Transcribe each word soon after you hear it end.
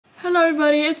Hello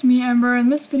everybody, it's me Amber. In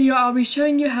this video I'll be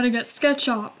showing you how to get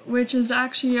Sketchop, which is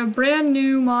actually a brand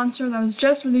new monster that was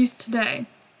just released today.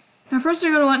 Now first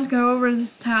you're going to want to go over to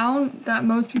this town that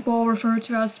most people refer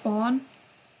to as Spawn,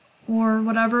 or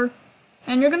whatever.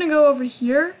 And you're going to go over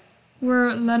here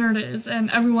where Leonard is, and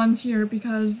everyone's here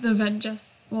because the event just,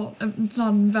 well, it's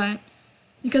not an event,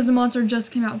 because the monster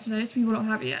just came out today so people don't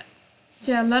have it yet.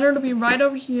 So yeah, Leonard will be right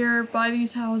over here by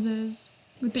these houses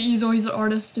with the easel. He's an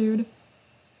artist dude.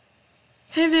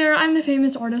 Hey there, I'm the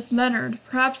famous artist Leonard.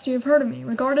 Perhaps you have heard of me.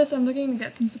 Regardless, I'm looking to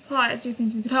get some supplies. Do you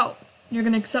think you could help? You're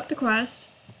going to accept the quest.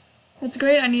 That's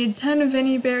great. I need 10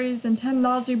 vini berries and 10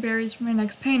 lazu berries for my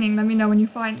next painting. Let me know when you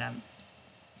find them.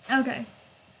 Okay.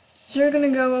 So you're going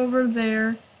to go over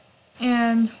there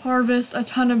and harvest a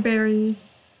ton of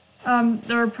berries.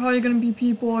 There are probably going to be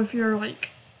people if you're like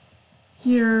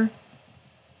here,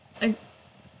 like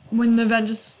when the event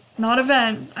just... Not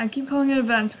event. I keep calling it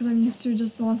events because I'm used to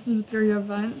just lots of Etheria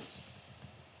events.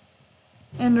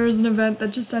 And there's an event that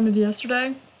just ended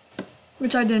yesterday,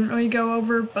 which I didn't really go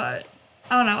over, but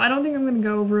I don't know. I don't think I'm going to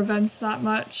go over events that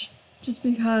much, just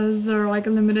because they're like a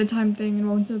limited time thing and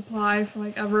won't apply for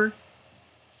like ever.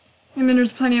 I mean,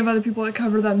 there's plenty of other people that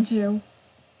cover them too.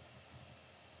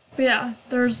 But yeah,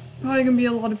 there's probably going to be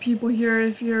a lot of people here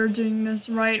if you're doing this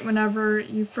right whenever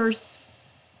you first,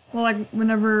 well, like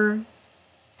whenever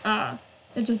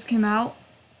it just came out.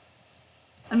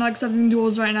 I'm not accepting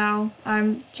duels right now.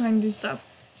 I'm trying to do stuff.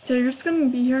 So you're just gonna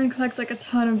be here and collect like a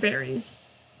ton of berries.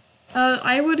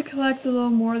 I would collect a little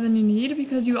more than you need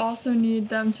because you also need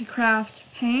them to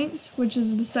craft paint, which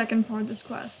is the second part of this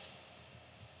quest.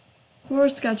 For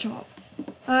Sketchop.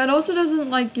 It also doesn't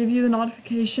like give you the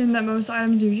notification that most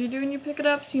items usually do when you pick it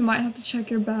up, so you might have to check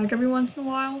your bag every once in a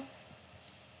while.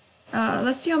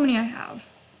 Let's see how many I have.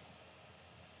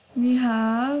 We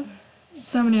have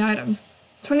so many items.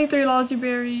 23 lazu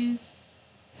berries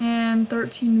and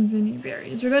 13 vini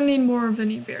berries. We're gonna need more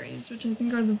vini berries, which I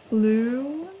think are the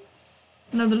blue ones?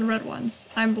 No, they're the red ones.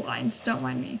 I'm blind, don't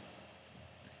mind me.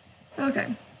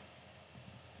 Okay.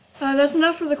 That's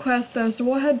enough for the quest though, so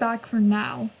we'll head back for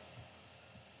now.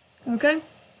 Okay?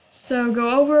 So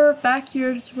go over back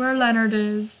here to where Leonard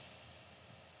is.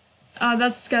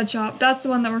 That's Sketchop. That's the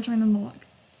one that we're trying to unlock.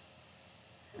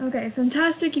 Okay,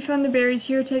 fantastic, you found the berries.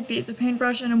 Here, take these, a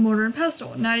paintbrush and a mortar and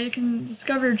pestle. Now you can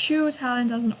discover your true talent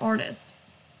as an artist.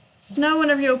 So now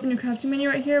whenever you open your crafting menu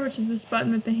right here, which is this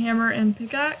button with the hammer and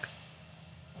pickaxe,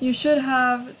 you should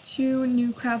have 2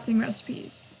 new crafting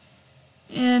recipes.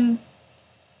 And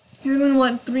you're going to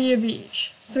want 3 of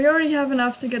each. So you already have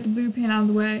enough to get the blue paint out of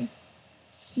the way.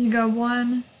 So you go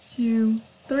 1, 2,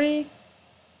 3.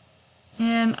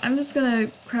 And I'm just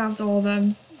going to craft all of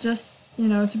them, just, you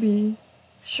know, to be...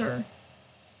 Sure.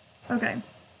 Okay.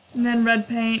 And then red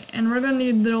paint, and we're going to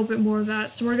need a little bit more of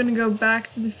that, so we're going to go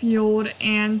back to the field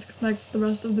and collect the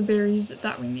rest of the berries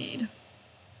that we need.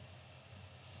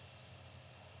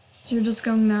 So you're just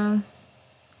going to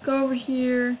go over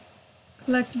here,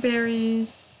 collect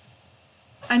berries.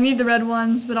 I need the red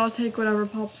ones, but I'll take whatever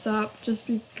pops up, just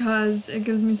because it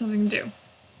gives me something to do.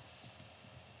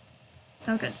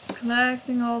 Okay, just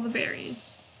collecting all the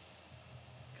berries.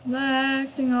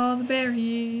 Collecting all the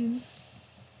berries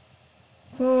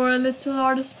for a little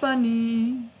artist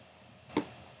bunny.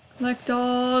 Collect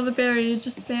all the berries,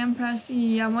 just spam press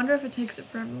E. I wonder if it takes it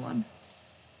for everyone.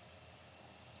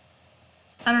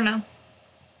 I don't know.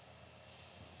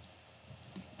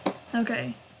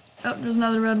 Okay. Oh, there's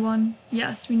another red one.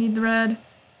 Yes, we need the red.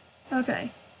 Okay.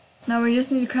 Now we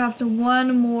just need to craft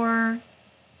 1 more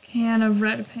can of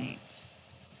red paint.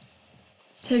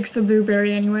 Takes the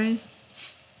blueberry anyways.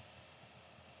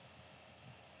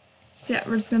 So yeah,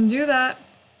 we're just gonna do that.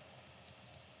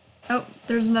 Oh,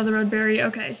 there's another red berry.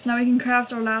 Okay, so now we can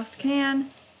craft our last can.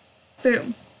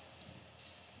 Boom.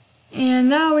 And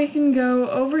now we can go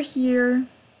over here.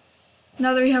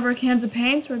 Now that we have our cans of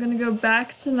paints, we're gonna go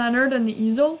back to Leonard and the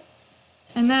easel.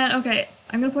 And then, okay,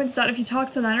 I'm gonna point this out. If you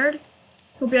talk to Leonard,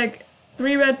 he'll be like,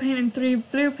 3 red paint and 3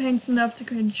 blue paint's enough to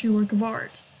create a true work of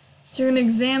art. So you're gonna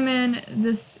examine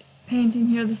this painting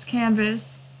here, this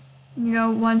canvas. And you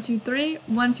go 1, 2, 3,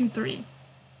 1, 2, 3.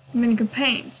 And then you can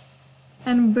paint.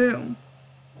 And boom.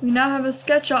 We now have a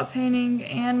Sketchop painting,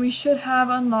 and we should have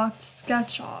unlocked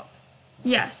Sketchop.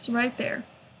 Yes, right there.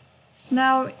 So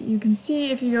now you can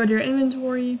see if you go to your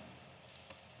inventory,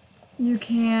 you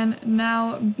can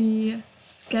now be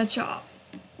Sketchop.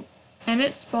 And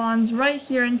it spawns right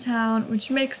here in town,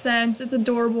 which makes sense. It's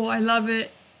adorable, I love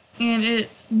it. And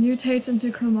it mutates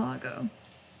into Chromago.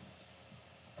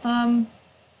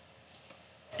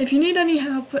 If you need any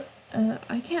help,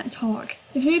 I can't talk.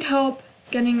 If you need help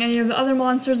getting any of the other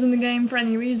monsters in the game for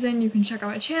any reason, you can check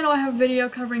out my channel. I have a video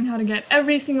covering how to get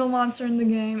every single monster in the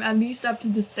game, at least up to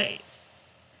the state.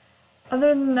 Other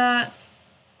than that,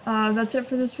 that's it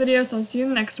for this video, so I'll see you in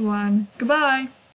the next one. Goodbye!